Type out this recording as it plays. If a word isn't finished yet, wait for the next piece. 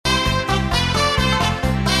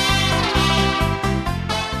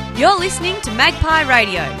You're listening to Magpie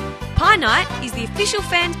Radio. Pie Night is the official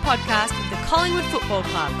fans podcast of the Collingwood Football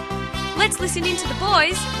Club. Let's listen in to the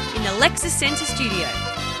boys in the Lexus Centre studio.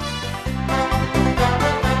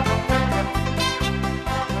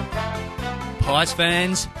 Pies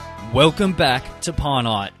fans, welcome back to Pie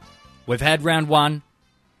Night. We've had round one.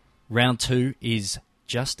 Round two is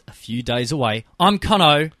just a few days away. I'm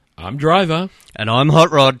Conno. I'm Driver. And I'm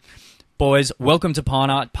Hot Rod. Boys, welcome to Pie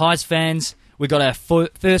Night. Pies fans, we got our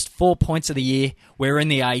first 4 points of the year. We're in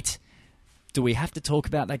the 8. Do we have to talk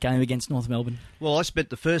about that game against North Melbourne? Well, I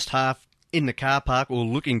spent the first half in the car park, or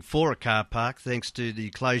looking for a car park, thanks to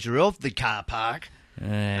the closure of the car park.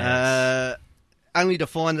 Yes. Only to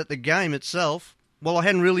find that the game itself, well, I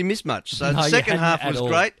hadn't really missed much. So No, the second half was all.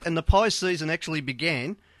 great, and the Pies season actually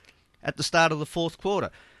began at the start of the fourth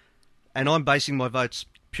quarter. And I'm basing my votes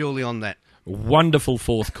purely on that. Wonderful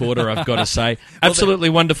fourth quarter, I've got to say. Absolutely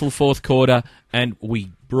wonderful fourth quarter, and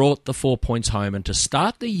we brought the 4 points home. And to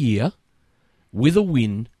start the year with a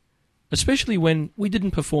win, especially when we didn't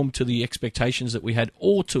perform to the expectations that we had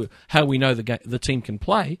or to how we know the team can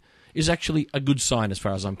play, is actually a good sign as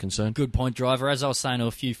far as I'm concerned. Good point, Driver. As I was saying to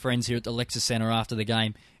a few friends here at the Lexus Centre after the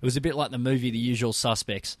game, it was a bit like the movie The Usual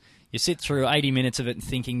Suspects. You sit through 80 minutes of it and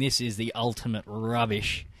thinking this is the ultimate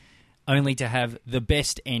rubbish, only to have the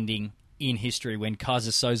best ending in history when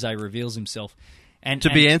Kaiser Soze reveals himself. And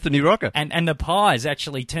Be Anthony Rocker. And the Pies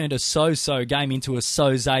actually turned a so-so game into a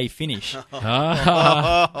Soze finish.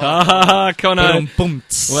 Conno. Boom.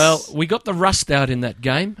 Well, we got the rust out in that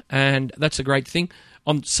game, and that's a great thing.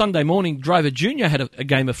 On Sunday morning, Driver Jr. had a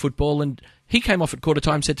game of football, and he came off at quarter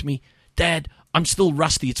time and said to me, "Dad, I'm still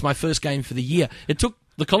rusty. It's my first game for the year." It took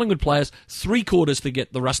the Collingwood players 3 quarters to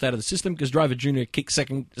get the rust out of the system because Driver Jr. kicked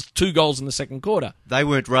 2 goals in the second quarter. They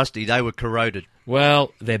weren't rusty, they were corroded.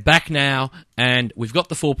 Well, they're back now, and we've got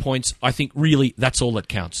the 4 points. I think really that's all that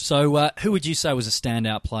counts. So who would you say was a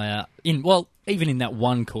standout player, even in that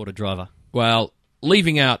one quarter, Driver? Well,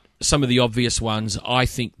 leaving out some of the obvious ones, I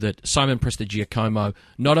think that Simon Prestigiacomo,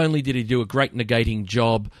 not only did he do a great negating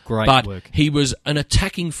job, but work. He was an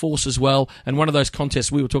attacking force as well. And one of those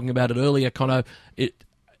contests, we were talking about it earlier, Conno,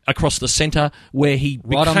 across the centre, where he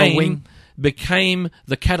Right on the wing. became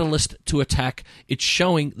the catalyst to attack. It's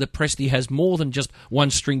showing that Presti has more than just one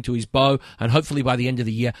string to his bow, and hopefully by the end of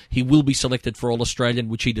the year, he will be selected for All-Australian,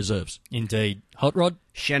 which he deserves. Indeed. Hot Rod?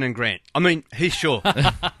 Shannon Grant. I mean, he's sure.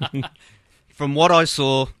 From what I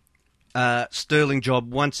saw, sterling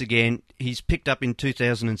job once again. He's picked up in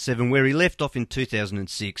 2007 where he left off in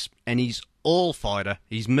 2006, and he's all fighter.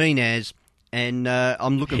 He's mean as, and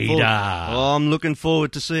I'm looking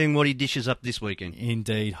forward to seeing what he dishes up this weekend.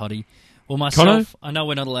 Indeed, Hottie. Well, myself, I know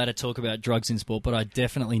we're not allowed to talk about drugs in sport, but I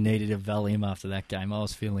definitely needed a Valium after that game. I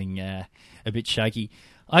was feeling a bit shaky.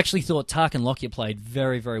 I actually thought Tarkin Lockyer played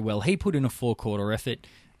very, very well. He put in a 4-quarter effort.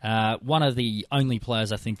 One of the only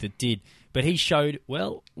players I think that did. But he showed,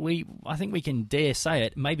 I think we can dare say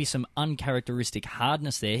it, maybe some uncharacteristic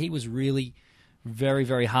hardness there. He was really very,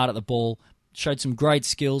 very hard at the ball, showed some great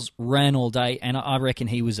skills, ran all day, and I reckon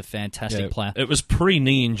he was a fantastic player. It was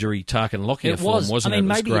pre-knee injury Tarkin Lockyer form, wasn't it? I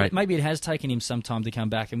mean, It was great. maybe it has taken him some time to come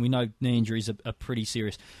back, and we know knee injuries are pretty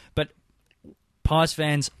serious. But Pies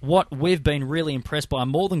fans, what we've been really impressed by,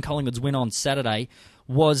 more than Collingwood's win on Saturday,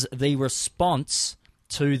 was the response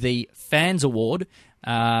to the Fans Award.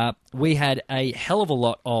 We had a hell of a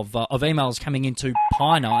lot of emails coming into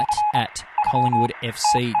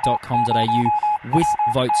pieNight@collingwoodfc.com.au with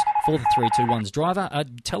votes for the 3-2-1's. Driver,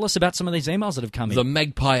 tell us about some of these emails that have come in. The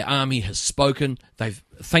Magpie Army has spoken.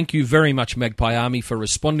 Thank you very much, Magpie Army, for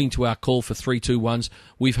responding to our call for 3-2-1s.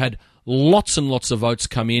 We've had lots and lots of votes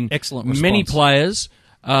come in. Excellent response. Many players,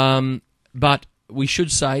 but we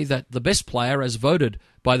should say that the best player, as voted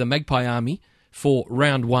by the Magpie Army for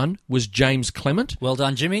round one, was James Clement. Well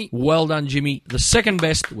done, Jimmy. Well done, Jimmy. The second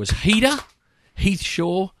best was Heath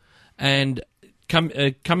Shaw, and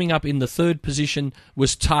coming up in the third position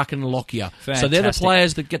was Tarkin Lockyer. Fantastic. So they're the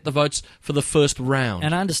players that get the votes for the first round.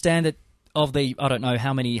 And I understand that of the, I don't know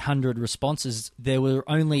how many 100 responses, there were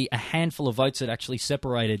only a handful of votes that actually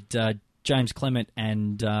separated James Clement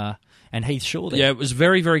and Heath Shaw there. Yeah, it was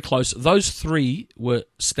very, very close. Those 3 were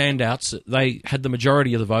standouts. They had the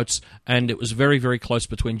majority of the votes, and it was very, very close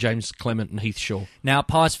between James Clement and Heath Shaw. Now,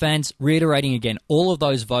 Pies fans, reiterating again, all of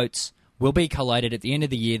those votes will be collated at the end of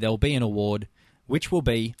the year. There will be an award, which will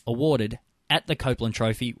be awarded at the Copeland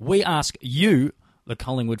Trophy. We ask you, the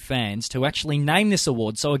Collingwood fans, to actually name this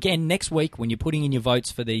award. So again, next week, when you're putting in your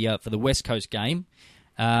votes for the West Coast game,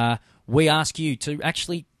 we ask you to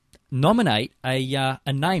actually nominate a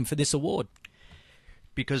name for this award.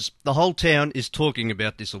 because the whole town is talking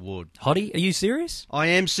about this award. Hottie, are you serious? I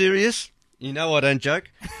am serious. You know I don't joke.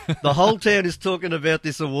 The whole town is talking about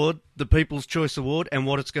this award, the People's Choice Award, and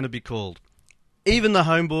what it's going to be called. Even the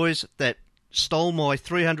homeboys that stole my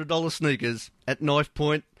 $300 sneakers at Knife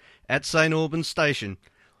Point at St Albans Station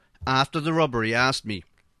after the robbery asked me,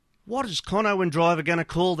 what is Conno and Driver going to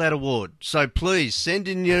call that award? So please send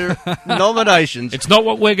in your nominations. It's not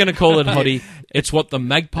what we're going to call it, Hottie. It's what the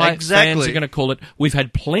Magpie fans are going to call it. We've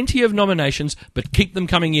had plenty of nominations, but keep them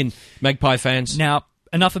coming in, Magpie fans. Now,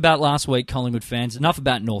 enough about last week, Collingwood fans. Enough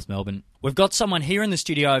about North Melbourne. We've got someone here in the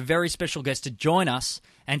studio, a very special guest, to join us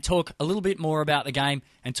and talk a little bit more about the game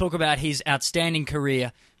and talk about his outstanding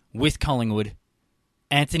career with Collingwood.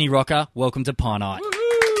 Anthony Rocker, welcome to Pie Night.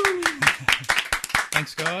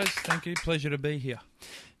 Thanks, guys. Thank you. Pleasure to be here.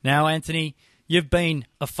 Now, Anthony, you've been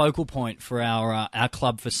a focal point for our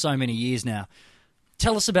club for so many years now.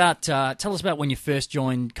 Tell us about when you first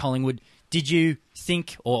joined Collingwood. Did you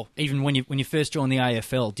think, or even when you first joined the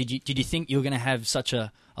AFL, did you think you were going to have such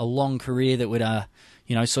a long career that would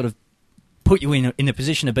sort of put you in the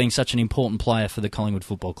position of being such an important player for the Collingwood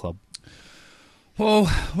Football Club? Well,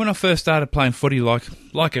 when I first started playing footy, like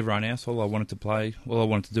everyone else, all I wanted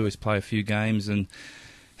to do is play a few games and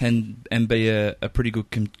be a pretty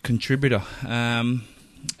good contributor.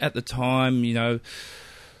 At the time,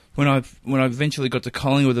 when I eventually got to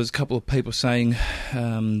Collingwood, there was a couple of people saying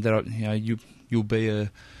that you'll be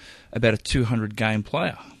about a 200 game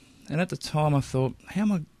player, and at the time I thought, how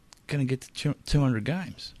am I going to get to 200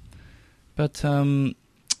 games? But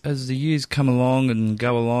as the years come along and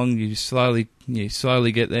go along, you slowly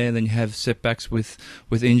get there, and then you have setbacks with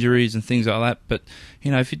injuries and things like that. But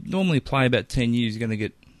if you normally play about 10 years, you're going to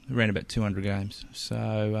get around about 200 games.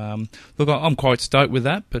 So look, I'm quite stoked with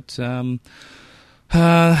that. But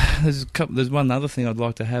there's one other thing I'd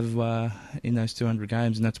like to have in those 200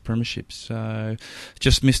 games, and that's premierships. So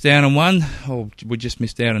just missed out on one, or we just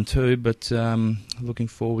missed out on two. But looking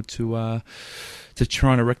forward to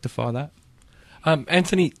trying to rectify that.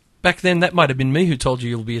 Anthony, back then that might have been me who told you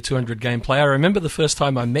you'll be a 200-game player. I remember the first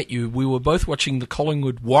time I met you, we were both watching the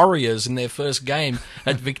Collingwood Warriors in their first game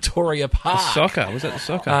at Victoria Park. Was that the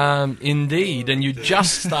soccer? Indeed, and you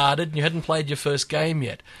just started and you hadn't played your first game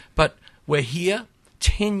yet. But we're here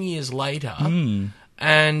 10 years later,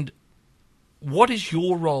 and what is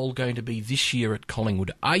your role going to be this year at Collingwood?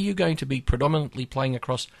 Are you going to be predominantly playing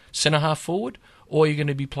across centre-half forward, or are you going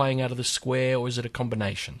to be playing out of the square, or is it a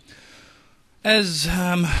combination?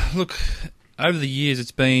 Look, over the years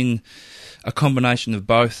it's been a combination of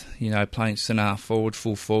both, playing centre-half forward,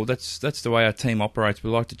 full forward. That's the way our team operates.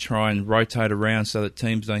 We like to try and rotate around so that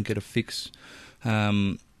teams don't get a fix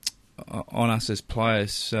on us as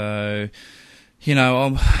players. So,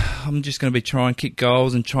 I'm just going to be trying to kick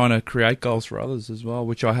goals and trying to create goals for others as well,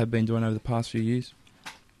 which I have been doing over the past few years.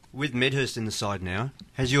 With Medhurst in the side now,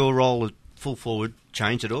 has your role as full forward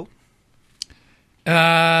changed at all?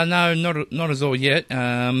 No, not as all yet.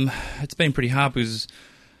 It's been pretty hard because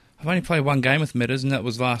I've only played one game with Meadows, and that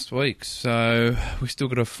was last week. So we've still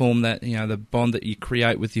got to form that, the bond that you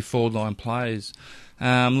create with your forward line players.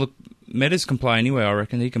 Look, Meadows can play anywhere, I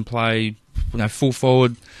reckon. He can play, full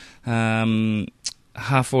forward,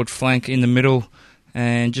 half forward flank in the middle,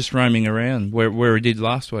 and just roaming around where he did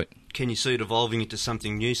last week. Can you see it evolving into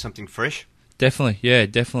something new, something fresh? Definitely, yeah,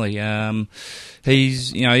 definitely.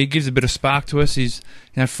 He gives a bit of spark to us. He's,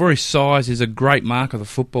 for his size, he's a great mark of the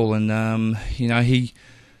football, and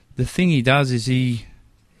the thing he does is he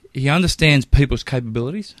understands people's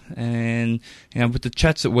capabilities, and with the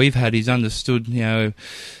chats that we've had, he's understood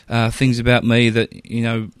things about me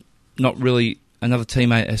that not really another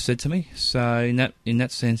teammate has said to me. So in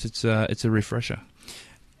that sense, it's a refresher.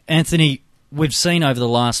 Anthony, we've seen over the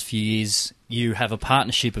last few years you have a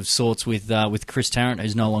partnership of sorts with Chris Tarrant,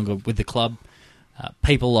 who's no longer with the club.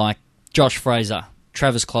 People like Josh Fraser,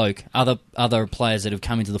 Travis Cloke, other players that have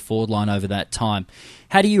come into the forward line over that time.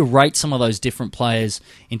 How do you rate some of those different players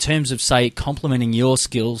in terms of, say, complementing your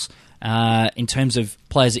skills, in terms of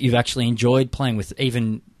players that you've actually enjoyed playing with,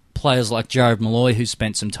 even players like Jared Malloy, who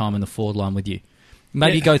spent some time in the forward line with you?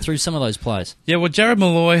 Maybe go through some of those players. Yeah, well,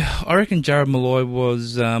 I reckon Jared Malloy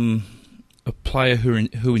was a player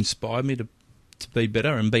who inspired me to be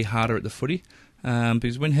better and be harder at the footy.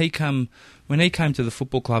 Because when he came to the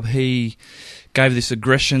football club, he gave this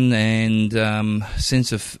aggression and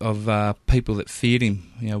sense of people that feared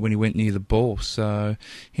him. When he went near the ball. So,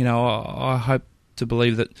 I hope to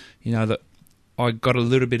believe that that I got a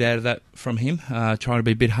little bit out of that from him, trying to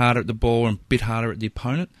be a bit harder at the ball and a bit harder at the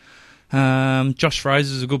opponent. Josh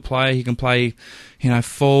Fraser's a good player. He can play,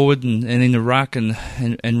 forward and in the ruck and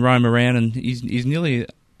roam around, and he's nearly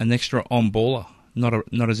an extra on-baller, not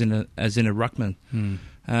as in a ruckman.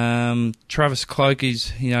 Travis Cloak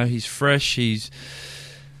he's fresh. He's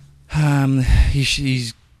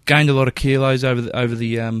gained a lot of kilos over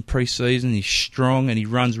the pre-season. He's strong and he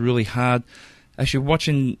runs really hard. Actually,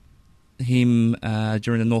 watching him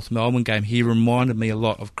during the North Melbourne game, he reminded me a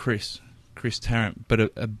lot of Chris Tarrant,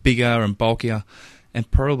 but a bigger and bulkier, and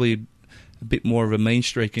probably a bit more of a mean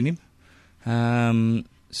streak in him.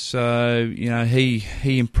 So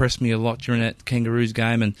he impressed me a lot during that Kangaroos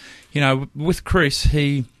game, and with Chris,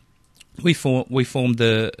 we formed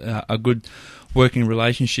a good working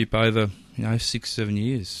relationship over 6-7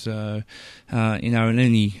 years. So and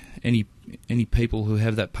any people who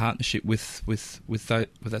have that partnership with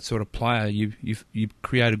that sort of player, you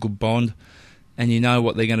create a good bond, and you know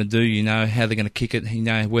what they're going to do, you know how they're going to kick it, you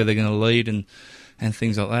know where they're going to lead, and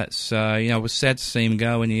things like that. So it was sad to see him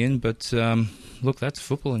go in the end, but look, that's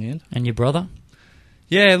football in the end. And your brother?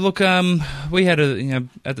 Yeah, look, we had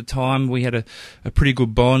at the time we had a pretty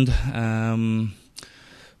good bond.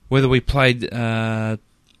 Whether we played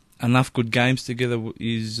enough good games together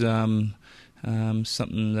is something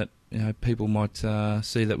that people might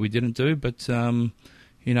see that we didn't do, but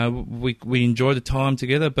we enjoyed the time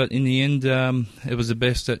together. But in the end, it was the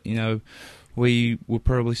best that we were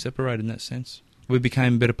probably separated in that sense. We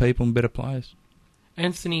became better people and better players.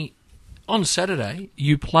 Anthony, on Saturday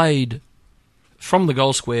you played from the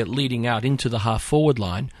goal square leading out into the half-forward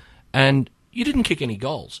line, and you didn't kick any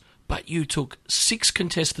goals, but you took 6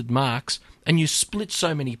 contested marks and you split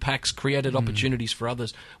so many packs, created opportunities for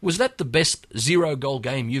others. Was that the best 0-goal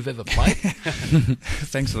game you've ever played?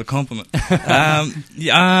 Thanks for the compliment.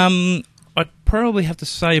 I'd probably have to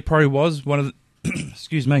say it probably was one of the...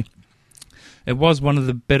 excuse me. It was one of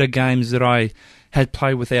the better games that I had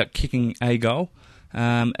played without kicking a goal.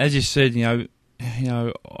 As you said, all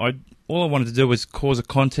I wanted to do was cause a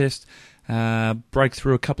contest, break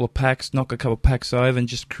through a couple of packs, knock a couple of packs over, and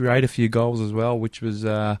just create a few goals as well, which was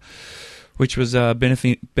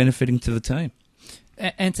benefiting to the team.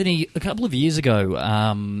 Anthony, a couple of years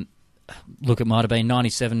ago, look, it might have been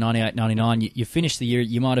 97, 98, 99. You finished the year.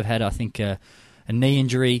 You might have had, I think, a knee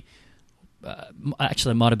injury.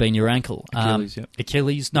 Actually, it might have been your ankle. Achilles, yep.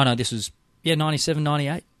 Achilles. No, this was 97,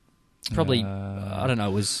 98. Probably, I don't know.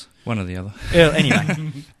 It was one or the other.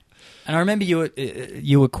 Anyway. And I remember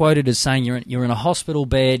you were quoted as saying you're in a hospital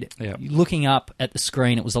bed, looking up at the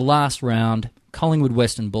screen. It was the last round, Collingwood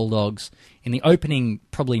Western Bulldogs. In the opening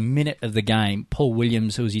probably minute of the game, Paul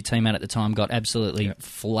Williams, who was your teammate at the time, got absolutely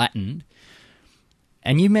flattened.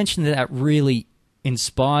 And you mentioned that really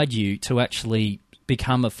inspired you to actually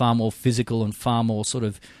become a far more physical and far more sort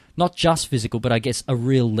of, not just physical, but I guess a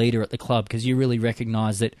real leader at the club, because you really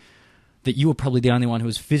recognised that you were probably the only one who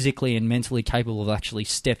was physically and mentally capable of actually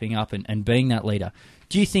stepping up and being that leader.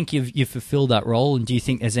 Do you think you've fulfilled that role, and do you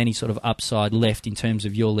think there's any sort of upside left in terms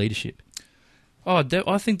of your leadership? Oh,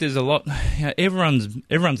 I think there's a lot.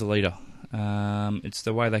 Everyone's a leader. It's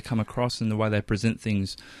the way they come across and the way they present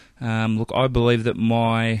things. Look, I believe that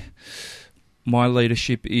my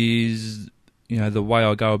leadership is the way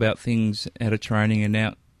I go about things out of training and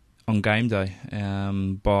out on game day,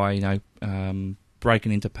 by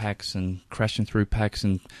breaking into packs and crashing through packs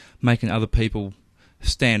and making other people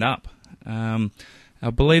stand up. I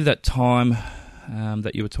believe that time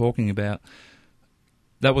that you were talking about,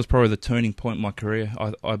 that was probably the turning point in my career.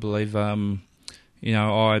 I believe, I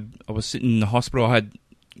was sitting in the hospital. I had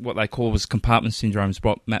what they call was compartment syndrome,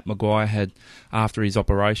 what Matt Maguire had after his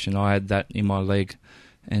operation. I had that in my leg,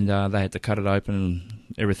 and they had to cut it open and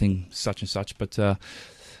everything such and such. But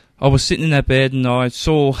I was sitting in that bed and I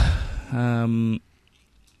saw...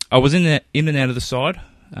 I was in and out of the side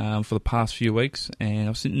for the past few weeks, and I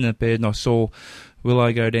was sitting in that bed and I saw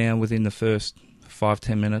Willow go down within the first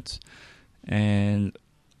 5-10 minutes, and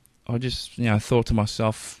I just thought to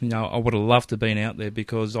myself, I would have loved to have been out there,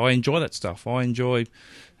 because I enjoy that stuff. I enjoy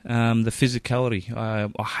the physicality. I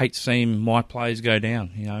hate seeing my players go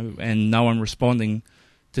down, and no one responding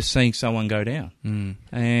to seeing someone go down.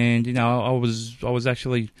 And I was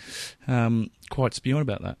actually quite spewing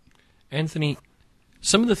about that. Anthony,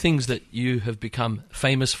 some of the things that you have become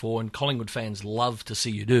famous for and Collingwood fans love to see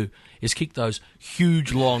you do is kick those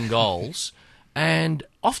huge long goals, and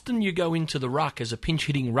often you go into the ruck as a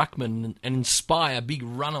pinch-hitting ruckman and inspire big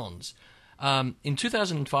run-ons. In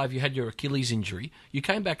 2005 you had your Achilles injury. You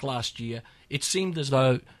came back last year. It seemed as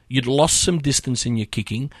though you'd lost some distance in your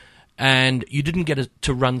kicking and you didn't get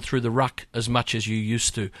to run through the ruck as much as you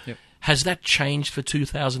used to. Yep. Has that changed for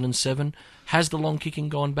 2007? Has the long kicking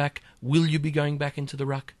gone back? Will you be going back into the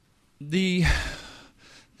ruck? The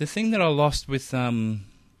thing that I lost with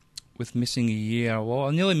missing a year, well,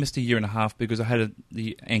 I nearly missed a year and a half because I had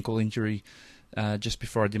the ankle injury just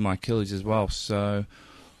before I did my Achilles as well. So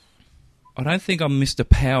I don't think I missed the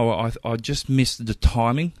power. I just missed the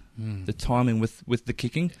timing, with the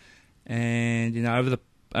kicking, and over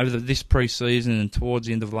this pre-season and towards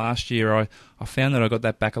the end of last year, I found that I got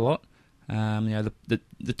that back a lot. The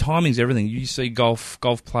timing's everything. You see golf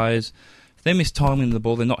players. If they're mistiming the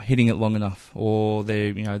ball, they're not hitting it long enough, or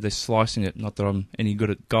they're slicing it. Not that I'm any good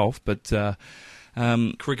at golf, but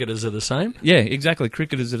cricketers are the same. Yeah, exactly.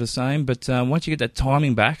 Cricketers are the same. But once you get that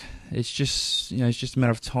timing back, it's just a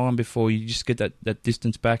matter of time before you just get that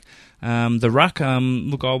distance back. The ruck.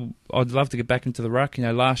 Look, I'd love to get back into the ruck.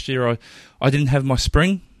 Last year I didn't have my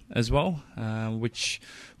spring as well, which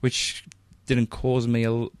didn't cause me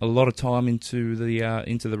a lot of time into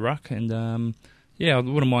the ruck, and I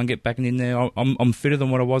wouldn't mind getting back in there. I'm fitter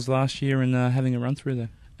than what I was last year and having a run through there.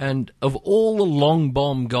 And of all the long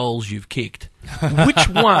bomb goals you've kicked, which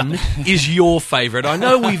one is your favourite? I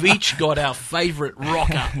know we've each got our favourite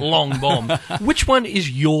rocker long bomb. Which one is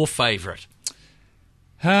your favourite?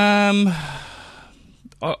 I've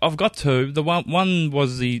got two. The one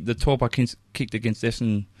was the 12 I kicked against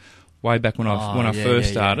Essendon way back when I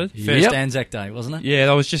first started. First Anzac Day, wasn't it? Yeah,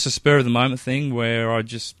 that was just a spur of the moment thing where I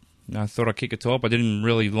just thought I'd kick a top. I didn't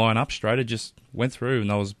really line up straight. It just went through,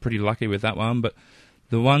 and I was pretty lucky with that one. But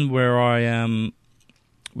the one where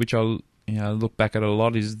which I look back at a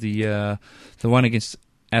lot, is the one against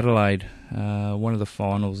Adelaide, one of the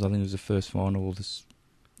finals. I think it was the first final.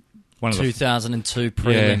 2002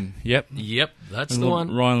 prelim. Yeah, yep, that's and the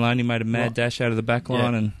one. Ryan Laney made a mad dash out of the back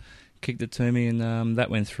line and kicked it to me, and that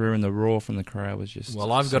went through, and the roar from the crowd was just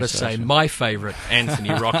Well, I've got to say, my favourite Anthony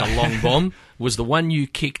Rocker long bomb was the one you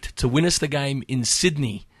kicked to win us the game in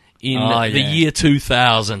Sydney in the year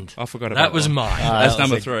 2000. I forgot about that. Was mine. That's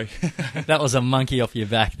number 3. That was a monkey off your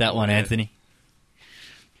back, that one, Anthony.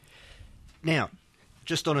 Now,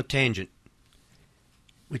 just on a tangent,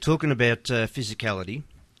 we're talking about physicality.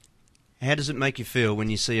 How does it make you feel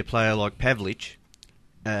when you see a player like Pavlich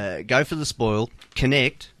go for the spoil,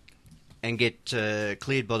 connect, and get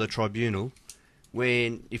cleared by the tribunal,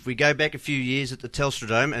 when, if we go back a few years at the Telstra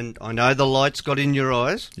Dome, and I know the lights got in your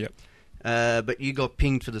eyes, but you got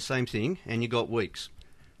pinged for the same thing, and you got weeks.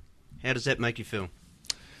 How does that make you feel?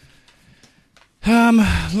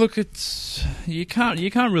 Look, it's you can't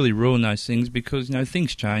really ruin those things because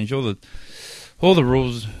things change. All the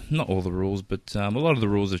rules, not all the rules, but a lot of the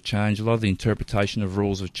rules have changed. A lot of the interpretation of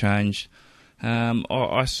rules have changed.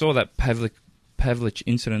 I saw that Pavlich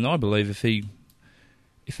incident. I believe if he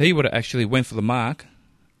would have actually went for the mark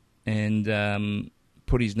and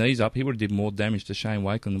put his knees up, he would have did more damage to Shane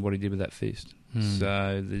Wakeland than what he did with that fist.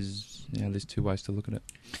 So there's two ways to look at it.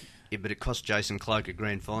 Yeah, but it cost Jason Cloke a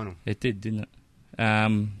grand final. It did, didn't it?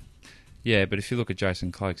 But if you look at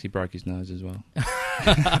Jason Cloakes, he broke his nose as well.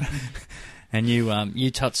 And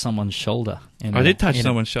you touched someone's shoulder. I did touch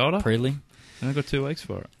someone's shoulder. Prelim. And I got 2 weeks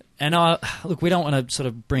for it. And look, we don't want to sort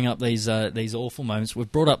of bring up these awful moments.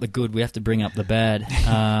 We've brought up the good. We have to bring up the bad.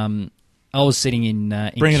 I was sitting in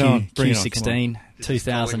Q16,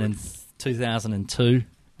 2002,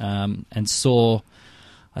 and saw,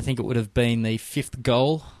 I think it would have been the 5th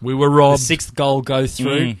goal. We were robbed. The 6th goal go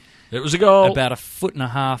through. It was a goal. About a foot and a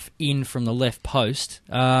half in from the left post.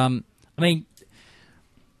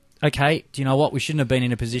 Okay, do you know what? We shouldn't have been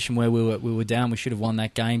in a position where we were down. We should have won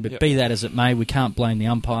that game. But be that as it may, we can't blame the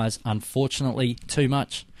umpires, unfortunately, too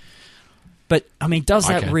much. But does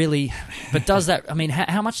that really? But does that?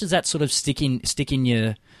 How much does that sort of stick in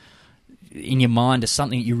your mind as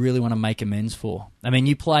something that you really want to make amends for?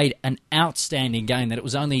 You played an outstanding game. That it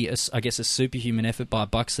was only, a superhuman effort by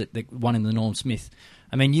Bucks that won in the Norm Smith.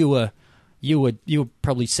 You were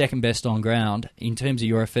probably second best on ground in terms of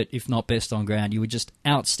your effort, if not best on ground. You were just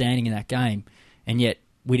outstanding in that game, and yet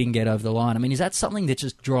we didn't get over the line. Is that something that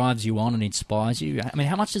just drives you on and inspires you?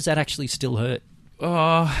 How much does that actually still hurt?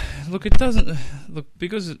 Look, it doesn't. Look,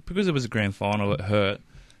 because it was a grand final, it hurt.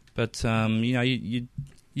 But you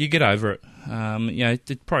get over it.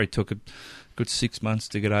 It probably took a good 6 months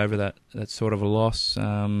to get over that sort of a loss.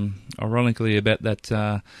 Ironically, about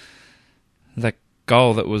that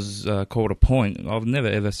goal that was called a point, I've never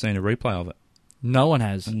ever seen a replay of it. No one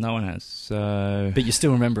has. So, but you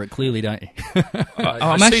still remember it clearly, don't you?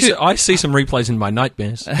 I see some replays in my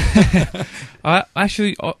nightmares.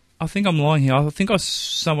 I think I'm lying here. I think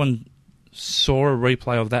someone saw a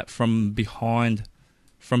replay of that from behind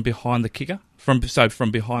the kicker, from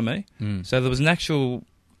behind me. So there was an actual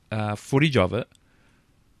footage of it,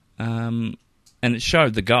 and it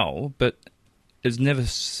showed the goal, but it's never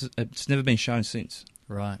been shown since.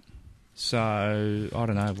 Right. So I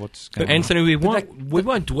don't know what's going on. Anthony, we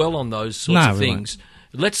won't dwell on those sorts of things.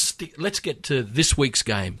 Let's get to this week's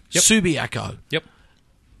game. Yep. Subiaco. Yep.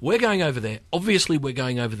 We're going over there. Obviously, we're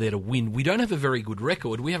going over there to win. We don't have a very good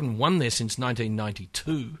record. We haven't won there since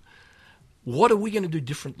 1992. What are we going to do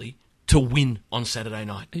differently to win on Saturday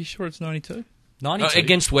night? Are you sure it's 92? 92?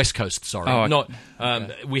 Against West Coast, sorry. Oh, Not.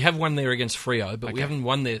 We have won there against Freo, but we haven't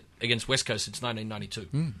won there against West Coast since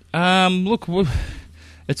 1992. Look,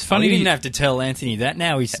 it's funny. You didn't have to tell Anthony that.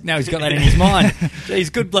 Now he's got that in his mind.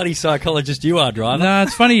 Jeez, good bloody psychologist you are, Driver. No,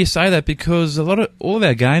 it's funny you say that because all of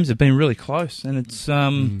our games have been really close, and it's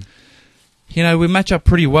we match up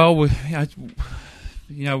pretty well.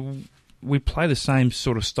 We play the same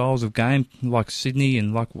sort of styles of game, like Sydney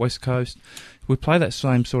and like West Coast. We play that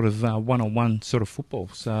same sort of one-on-one sort of football.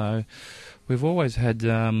 So we've always had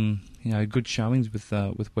good showings with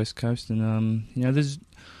West Coast, and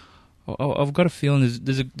I've got a feeling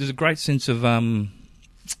there's a great sense of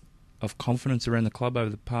confidence around the club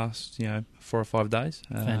over the past 4 or 5 days.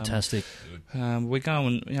 Fantastic. We're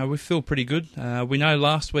going. We feel pretty good. We know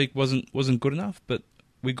last week wasn't good enough, but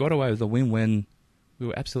we got away with a win when we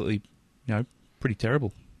were absolutely pretty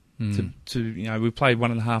terrible. We played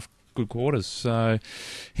 1.5 good quarters. So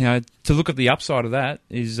to look at the upside of that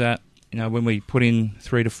is that when we put in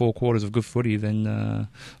 3 to 4 quarters of good footy, then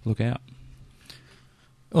look out.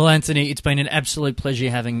 Well, Anthony, it's been an absolute pleasure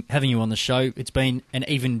having you on the show. It's been an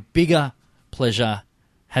even bigger pleasure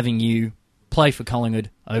having you play for Collingwood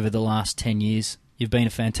over the last 10 years. You've been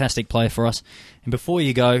a fantastic player for us. And before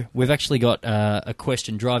you go, we've actually got a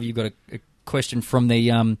question. Drive, you've got a question from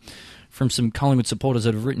the from some Collingwood supporters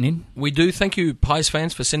that have written in. We do. Thank you, Pies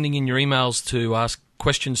fans, for sending in your emails to ask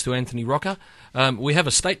questions to Anthony Rocker. We have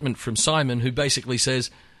a statement from Simon who basically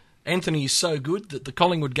says, Anthony is so good that the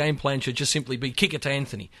Collingwood game plan should just simply be kick it to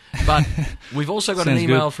Anthony. But we've also got an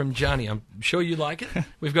email from Johnny. I'm sure you like it.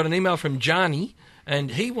 We've got an email from Johnny,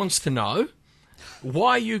 and he wants to know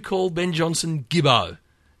why you call Ben Johnson Gibbo.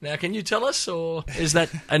 Now, can you tell us, or is that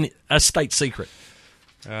a state secret?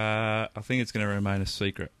 I think it's going to remain a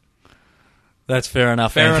secret. That's fair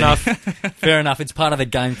enough. Fair enough. Fair enough. It's part of the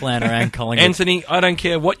game plan around Collingwood. Anthony, I don't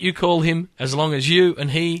care what you call him, as long as you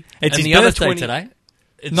and he it's and his the other birthday 20 today.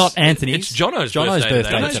 It's not Anthony's. It's Jono's birthday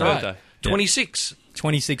That's today. right. Yeah. 26.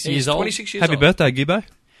 26 He's years old. 26 years Happy old. birthday, Gibbo.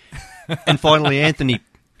 And finally, Anthony,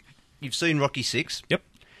 you've seen Rocky 6. Yep.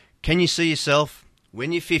 Can you see yourself,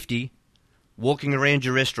 when you're 50, walking around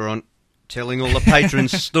your restaurant, telling all the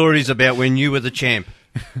patrons stories about when you were the champ?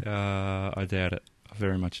 I doubt it. I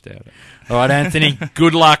very much doubt it. All right, Anthony.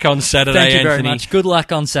 Good luck on Saturday, Thank you Anthony. very much. Good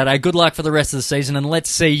luck on Saturday. Good luck for the rest of the season, and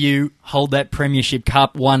let's see you hold that Premiership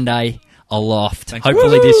Cup one day aloft. Thanks.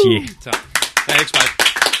 Hopefully this year. Thanks, mate.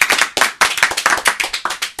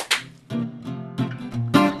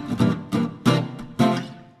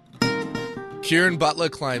 Kieran Butler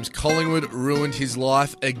claims Collingwood ruined his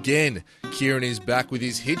life again. Kieran is back with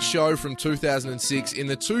his hit show from 2006 in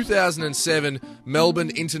the 2007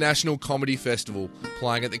 Melbourne International Comedy Festival,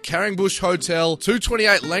 playing at the Carringbush Hotel,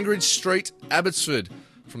 228 Langridge Street, Abbotsford,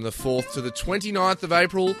 from the 4th to the 29th of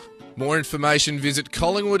April. More information, visit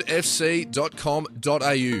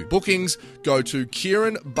collingwoodfc.com.au. Bookings, go to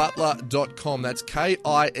kieranbutler.com. That's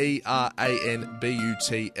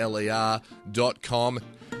KIERANBUTLER.com.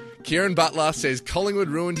 Kieran Butler says Collingwood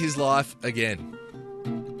ruined his life again.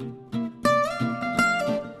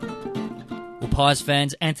 Well, Pies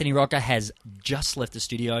fans, Anthony Rocker has just left the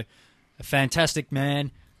studio. A fantastic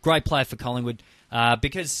man, great player for Collingwood.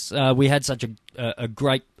 Because we had such a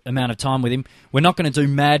great amount of time with him, we're not going to do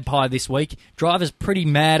Mad Pie this week. Driver's pretty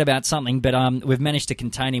mad about something, but we've managed to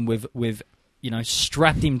contain him. We've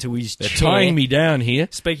strapped him to his They're chair. tying me down here.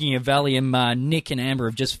 Speaking of Valium, Nick and Amber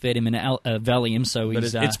have just fed him a Valium, so But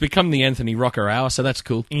he's... it's become the Anthony Rocker hour, so that's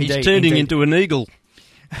cool. Indeed, He's turning indeed. into an eagle.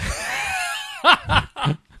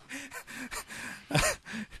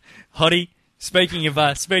 Hottie, speaking of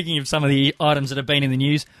some of the items that have been in the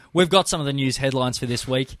news, we've got some of the news headlines for this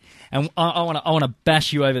week, and I want to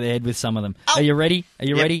bash you over the head with some of them. Are you ready? Are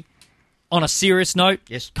you Yep. ready? On a serious note,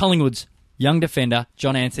 Yes. Collingwood's young defender,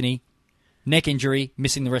 John Anthony, neck injury,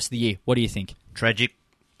 missing the rest of the year. What do you think? Tragic.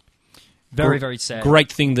 Very, very sad.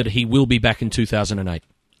 Great thing that he will be back in 2008.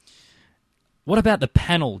 What about the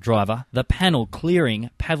panel, Driver? The panel clearing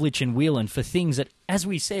Pavlich and Whelan for things that, as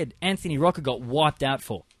we said, Anthony Rocker got wiped out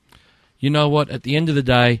for. You know what? At the end of the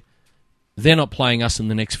day, they're not playing us in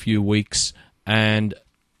the next few weeks, and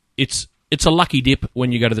it's it's a lucky dip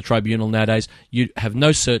when you go to the tribunal nowadays. You have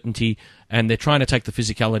no certainty, and they're trying to take the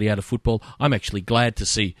physicality out of football. I'm actually glad to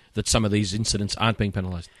see that some of these incidents aren't being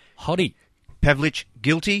penalised. Hottie, Pavlich,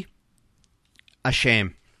 guilty, a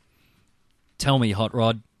sham. tell me, Hot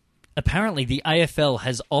Rod. Apparently the AFL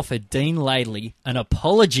has offered Dean Laidley an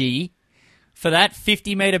apology for that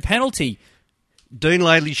 50-metre penalty. Dean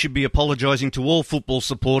Laidley should be apologising to all football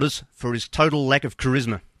supporters for his total lack of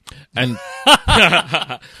charisma. And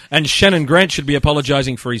and Shannon Grant should be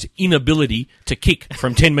apologising for his inability to kick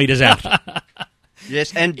from 10 metres out.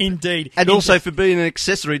 Yes, and Indeed. and also for being an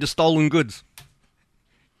accessory to stolen goods.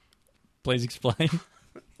 Please explain.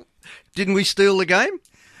 Didn't we steal the game?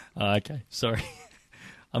 Oh, okay, sorry.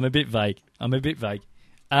 I'm a bit vague.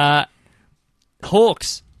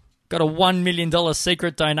 Hawks got a $1 million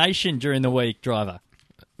secret donation during the week, Driver.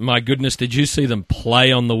 My goodness, did you see them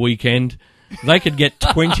play on the weekend? They could get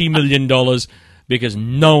 $20 million because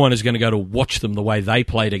no one is going to go to watch them the way they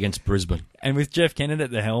played against Brisbane. And with Jeff Kennett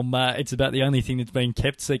at the helm, it's about the only thing that's been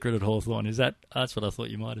kept secret at Hawthorn. That's what I thought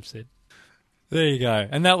you might have said. There you go.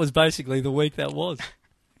 And that was basically the week that was.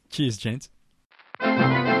 Cheers, gents.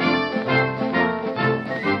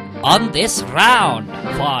 On this round,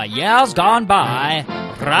 for years gone by,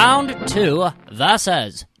 round 2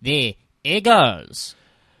 versus the Eagles.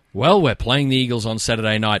 Well, we're playing the Eagles on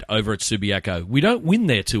Saturday night over at Subiaco. We don't win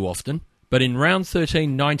there too often, but in round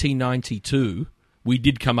 13, 1992, we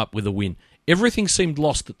did come up with a win. Everything seemed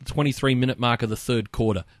lost at the 23-minute mark of the third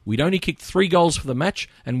quarter. We'd only kicked 3 goals for the match,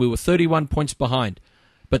 and we were 31 points behind.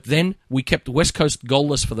 But then we kept West Coast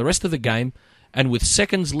goalless for the rest of the game, and with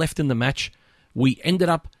seconds left in the match, we ended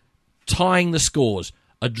up tying the scores.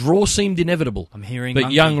 A draw seemed inevitable. I'm hearing but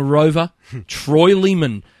monkey. young rover, Troy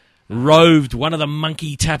Lehman, roved one of the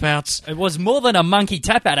monkey tap-outs. It was more than a monkey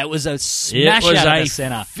tap-out. It was a smash out of the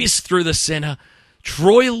centre. Fist through the centre.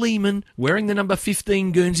 Troy Lehman, wearing the number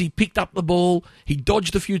 15 Guernsey, picked up the ball. He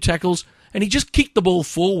dodged a few tackles, and he just kicked the ball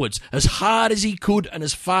forwards as hard as he could and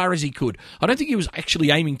as far as he could. I don't think he was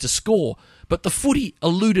actually aiming to score, but the footy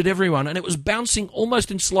eluded everyone, and it was bouncing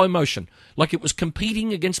almost in slow motion, like it was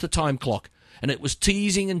competing against the time clock. And it was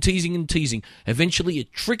teasing and teasing and teasing. Eventually,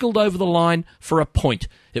 it trickled over the line for a point.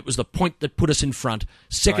 It was the point that put us in front.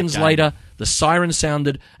 Seconds later, the siren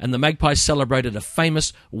sounded, and the Magpies celebrated a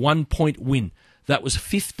famous 1-point win. That was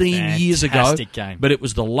 15 years ago, Fantastic game. but it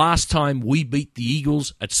was the last time we beat the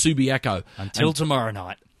Eagles at Subiaco. Until tomorrow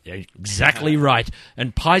night. Yeah, exactly right.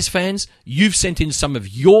 And Pies fans, you've sent in some of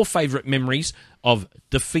your favourite memories of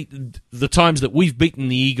the times that we've beaten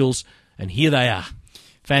the Eagles, and here they are.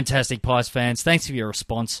 Fantastic, Pies fans. Thanks for your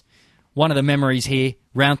response. One of the memories here,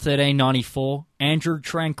 round 13, 94, Andrew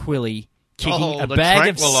Tranquilli kicking a the bag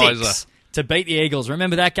of tranquilizer. 6 to beat the Eagles.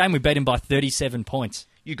 Remember that game? We beat him by 37 points.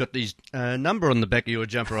 You got these number on the back of your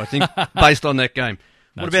jumper, I think, based on that game.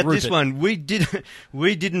 No, What it's about this Rupert. one?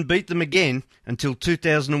 We didn't beat them again until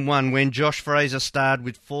 2001 when Josh Fraser starred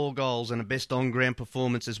with 4 goals and a best on-ground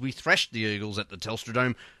performance as we thrashed the Eagles at the Telstra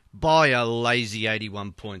Dome by a lazy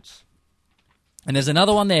 81 points. And there's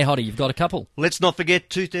another one there, Hottie. You've got a couple. Let's not forget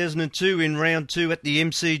 2002 in round 2 at the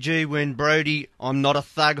MCG when Brodie, I'm not a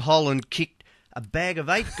thug, Holland kicked a bag of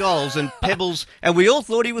 8 goals and Pebbles, and we all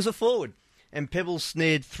thought he was a forward. And Pebbles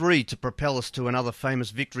snared 3 to propel us to another famous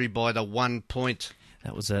victory by the 1 point.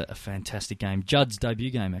 That was a fantastic game. Judd's debut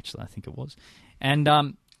game, actually, I think it was. And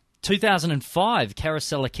 2005,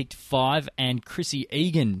 Carosella kicked 5 and Chrissy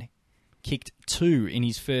Egan kicked 2 in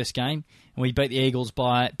his first game. And we beat the Eagles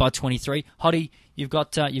by 23. Hottie, you've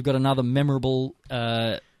got another memorable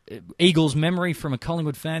Eagles memory from a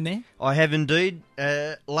Collingwood fan there? I have indeed.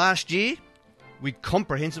 Last year, we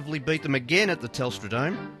comprehensively beat them again at the Telstra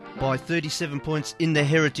Dome by 37 points in the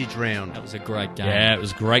Heritage Round. That was a great game. Yeah, it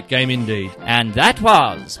was a great game indeed. And that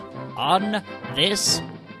was on this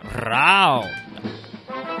round.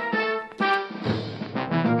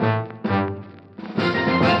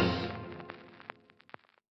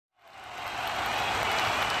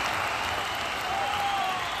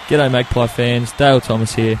 G'day Magpie fans, Dale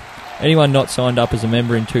Thomas here. Anyone not signed up as a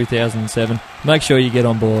member in 2007, make sure you get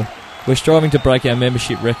on board. We're striving to break our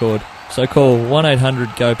membership record, so call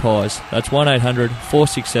 1-800-GO-PIES, that's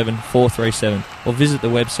 1-800-467-437, or visit the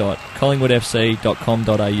website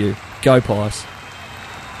collingwoodfc.com.au. Go Pies!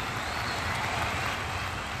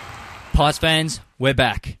 Pies fans, we're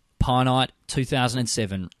back. Pie Night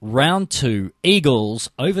 2007, round 2, Eagles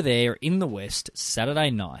over there in the West, Saturday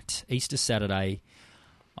night, Easter Saturday.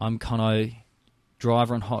 I'm Conno,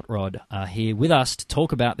 Driver and Hot Rod are here with us to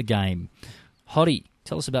talk about the game. Hottie,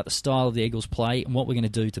 tell us about the style of the Eagles play and what we're going to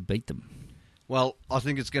do to beat them. Well, I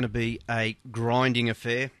think it's going to be a grinding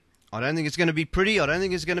affair. I don't think it's going to be pretty. I don't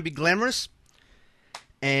think it's going to be glamorous.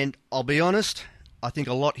 And I'll be honest, I think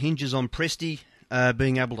a lot hinges on Presti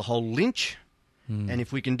being able to hold Lynch. And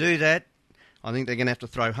if we can do that, I think they're going to have to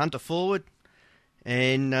throw Hunter forward.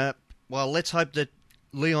 And, let's hope that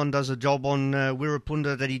Leon does a job on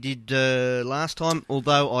Wirrapunda that he did last time,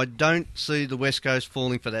 although I don't see the West Coast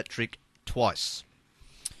falling for that trick twice.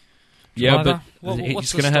 Yeah, Driver? but he's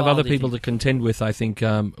What's the going to have style, other do you people think? to contend with, I think.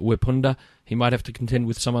 Wirrapunda, he might have to contend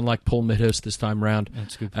with someone like Paul Medhurst this time round.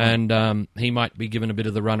 That's a good point. And he might be given a bit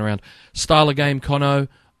of the runaround. Style of game, Conno,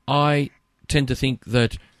 I tend to think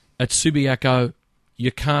that at Subiaco,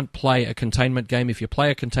 you can't play a containment game. If you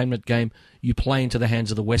play a containment game, you play into the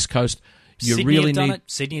hands of the West Coast. You Sydney really have done need. it.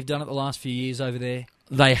 Sydney have done it the last few years over there.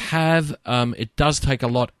 They have. It does take a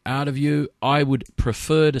lot out of you. I would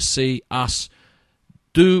prefer to see us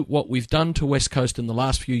do what we've done to West Coast in the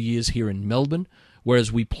last few years here in Melbourne,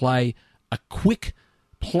 whereas we play a quick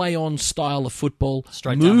play-on style of football,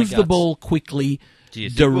 Straight down the move the guts. ball quickly, Do you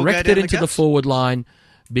think we'll go direct down it the into the guts? forward line,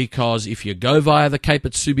 because if you go via the Cape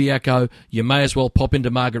at Subiaco, you may as well pop into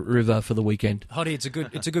Margaret River for the weekend. Hoddy, it's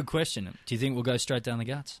a good question. Do you think we'll go straight down the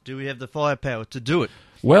guts? Do we have the firepower to do it?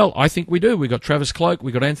 Well, I think we do. We've got Travis Cloak,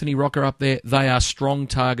 we've got Anthony Rocker up there. They are strong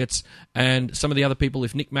targets. And some of the other people,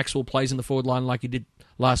 if Nick Maxwell plays in the forward line like he did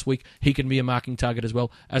last week, he can be a marking target as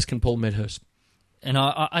well, as can Paul Medhurst. And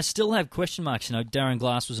I still have question marks. You know, Darren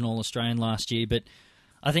Glass was an All-Australian last year, but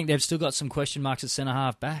I think they've still got some question marks at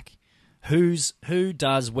centre-half back. Who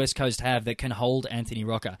does West Coast have that can hold Anthony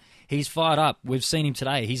Rocker? He's fired up. We've seen him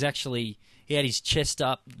today. He had his chest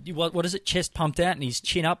up. What is it? Chest pumped out and his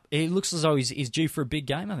chin up. He looks as though he's due for a big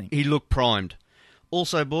game, I think. He looked primed.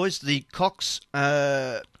 Also, boys, the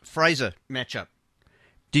Cox-Fraser matchup.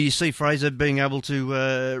 Do you see Fraser being able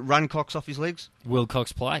to run Cox off his legs? Will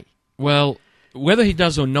Cox play? Well, whether he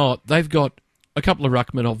does or not, they've got a couple of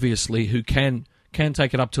ruckmen, obviously, who can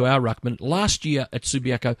take it up to our ruckman. Last year at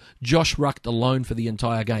Subiaco, Josh rucked alone for the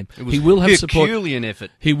entire game. It was He will have support. Herculean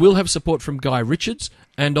effort. He will have support from Guy Richards,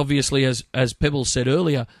 and obviously, as Pebbles said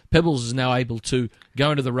earlier, Pebbles is now able to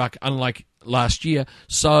go into the ruck, unlike last year.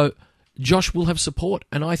 So Josh will have support,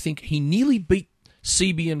 and I think he nearly beat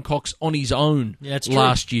Seaby and Cox on his own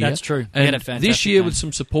last year. That's true. He had And a fantastic this year, game. with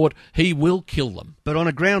some support, he will kill them. But on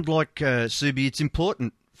a ground like Subi, it's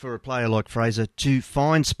important for a player like Fraser to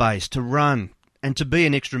find space, to run, and to be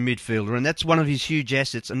an extra midfielder, and that's one of his huge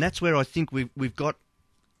assets. And that's where I think we've got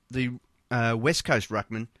the West Coast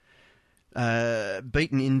ruckman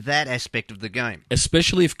beaten in that aspect of the game.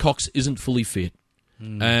 Especially if Cox isn't fully fit.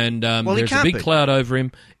 And Well, he there's a can't big be. cloud over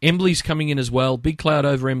him. Embley's coming in as well. Big cloud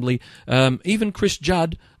over Embley. Even Chris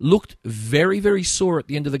Judd looked very, very sore at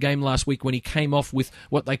the end of the game last week when he came off with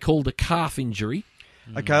what they called a calf injury.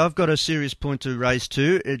 Okay, I've got a serious point to raise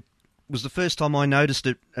too. It was the first time I noticed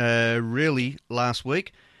it really last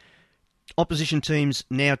week. Opposition teams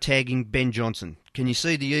now tagging Ben Johnson. Can you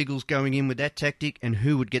see the Eagles going in with that tactic, and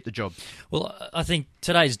who would get the job? Well, I think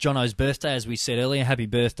today's Jono's birthday, as we said earlier. Happy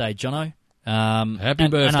birthday, Jono. Happy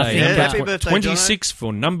and birthday. I think, Yeah, happy birthday, 26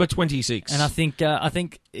 for number 26. And I think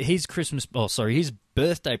his his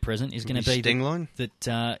birthday present is going to be Stengline?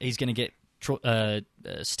 that he's going to get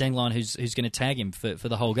Stengline, who's going to tag him for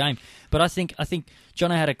the whole game. But I think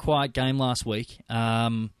Jono had a quiet game last week.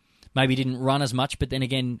 Maybe didn't run as much, but then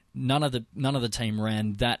again, none of the team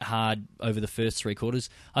ran that hard over the first three quarters.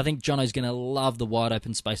 I think Jono's going to love the wide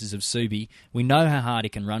open spaces of Subi. We know how hard he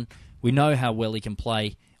can run. We know how well he can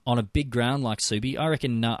play on a big ground like Subi. I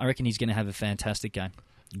reckon he's going to have a fantastic game.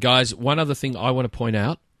 Guys, one other thing I want to point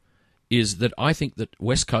out is that I think that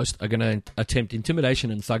West Coast are going to attempt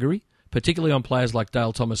intimidation and thuggery, particularly on players like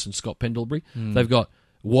Dale Thomas and Scott Pendlebury. They've got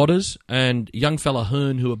Waters and young fella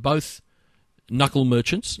Hearn, who are both knuckle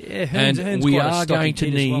merchants. Yeah, and Hearn's we quite a are stocky going to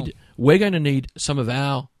kid as well. we're going to need some of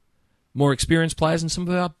our more experienced players and some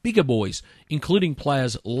of our bigger boys, including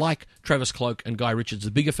players like Travis Cloak and Guy Richards,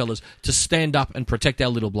 the bigger fellas, to stand up and protect our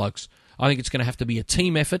little blokes. I think it's going to have to be a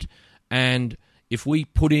team effort, and if we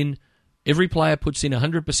every player puts in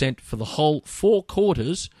 100% for the whole 4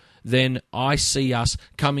 quarters, then I see us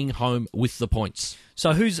coming home with the points.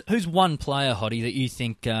 So who's one player, Hoddy, that you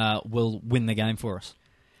think will win the game for us?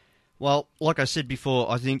 Well, like I said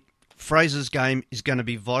before, I think Fraser's game is going to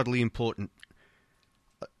be vitally important.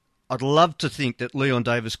 I'd love to think that Leon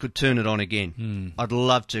Davis could turn it on again. I'd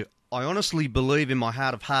love to. I honestly believe in my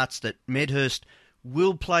heart of hearts that Medhurst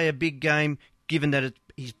will play a big game, given that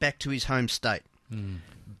he's back to his home state.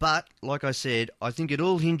 But, like I said, I think it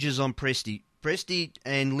all hinges on Presti. Presti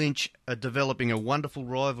and Lynch are developing a wonderful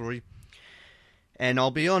rivalry. And I'll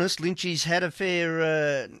be honest, Lynchy's had a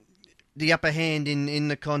fair the upper hand in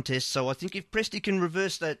the contest. So I think if Presti can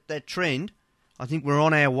reverse that trend, I think we're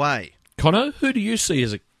on our way. Conno, who do you see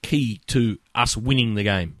as a key to us winning the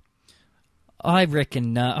game? I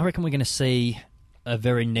reckon we're going to see a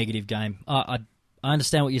very negative game. I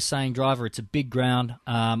understand what you're saying, Driver. It's a big ground.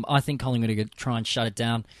 I think Collingwood are going to try and shut it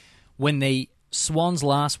down. When the Swans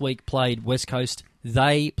last week played West Coast,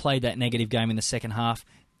 they played that negative game in the second half.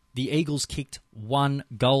 The Eagles kicked 1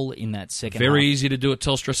 goal in that second half. Very easy to do at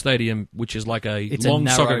Telstra Stadium, which is like it's long a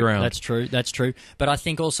narrow, soccer ground. That's true. But I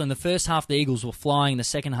think also in the first half, the Eagles were flying. In the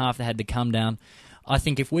second half, they had to come down. I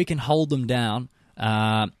think if we can hold them down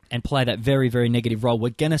and play that very, very negative role, we're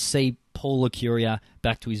going to see Paul Licuria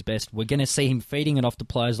back to his best. We're going to see him feeding it off to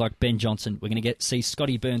players like Ben Johnson. We're going to see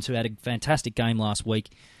Scotty Burns, who had a fantastic game last week,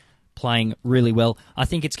 playing really well. I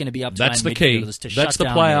think it's going to be up to That's the key. That's the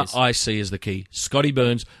player I see as the key. Scotty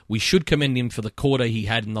Burns, we should commend him for the quarter he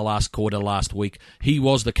had in the last quarter last week. He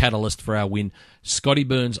was the catalyst for our win. Scotty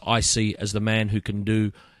Burns, I see as the man who can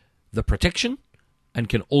do the protection and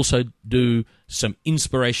can also do some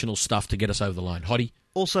inspirational stuff to get us over the line. Hottie?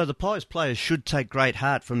 Also, the Pies players should take great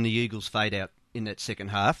heart from the Eagles' fade-out in that second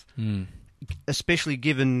half, especially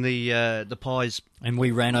given the Pies... And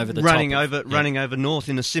we ran over the running over North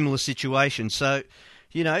in a similar situation. So,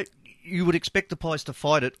 you would expect the Pies to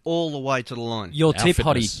fight it all the way to the line. Your tip,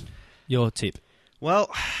 Hottie. Your tip. Well,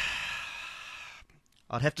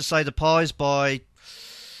 I'd have to say the Pies by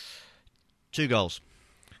 2 goals.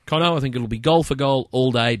 Conno, I think it'll be goal for goal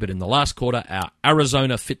all day, but in the last quarter, our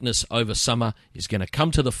Arizona fitness over summer is going to come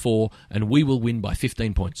to the fore, and we will win by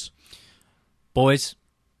 15 points. Boys,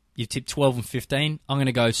 you tipped 12 and 15. I'm going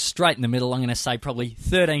to go straight in the middle. I'm going to say probably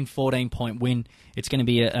 13, 14-point win. It's going to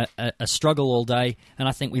be a struggle all day, and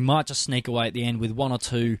I think we might just sneak away at the end with 1 or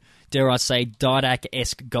 2, dare I say,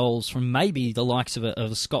 Didac-esque goals from maybe the likes of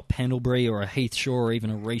a Scott Pendlebury or a Heath Shaw or even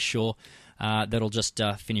a Reece Shaw that'll just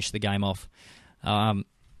finish the game off.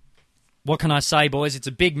 What can I say, boys? It's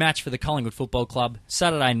a big match for the Collingwood Football Club.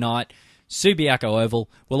 Saturday night, Subiaco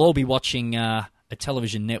Oval. We'll all be watching a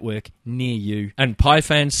television network near you. And Pie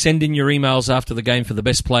fans, send in your emails after the game for the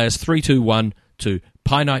best players, 321 to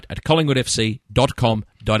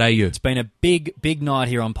pienight@collingwoodfc.com.au. It's been a big, big night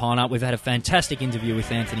here on Pie Night. We've had a fantastic interview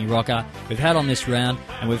with Anthony Rocker. We've had on this round,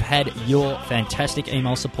 and we've had your fantastic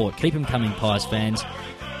email support. Keep them coming, Pies fans.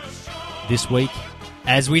 This week,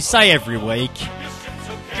 as we say every week...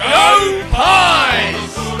 Go Pies!